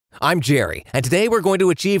I'm Jerry, and today we're going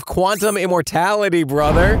to achieve quantum immortality,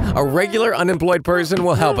 brother. A regular unemployed person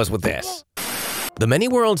will help us with this. The many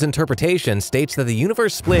worlds interpretation states that the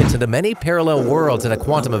universe splits into many parallel worlds at a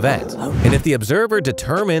quantum event. And if the observer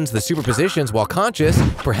determines the superpositions while conscious,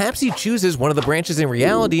 perhaps he chooses one of the branches in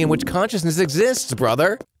reality in which consciousness exists,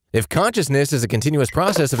 brother. If consciousness is a continuous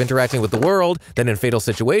process of interacting with the world, then in fatal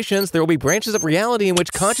situations, there will be branches of reality in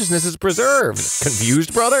which consciousness is preserved.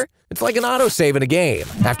 Confused, brother? It's like an autosave in a game.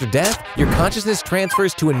 After death, your consciousness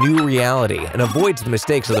transfers to a new reality and avoids the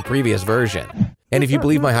mistakes of the previous version. And if you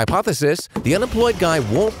believe my hypothesis, the unemployed guy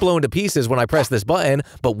won't blow into pieces when I press this button,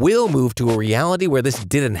 but will move to a reality where this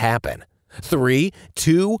didn't happen. 3,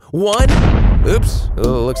 2, 1. Oops,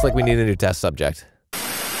 looks like we need a new test subject.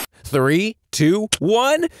 3, 2,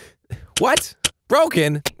 1. What?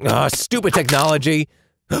 Broken? Stupid technology.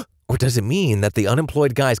 Or does it mean that the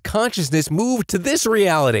unemployed guy's consciousness moved to this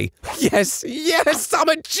reality? Yes, I'm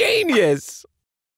a genius!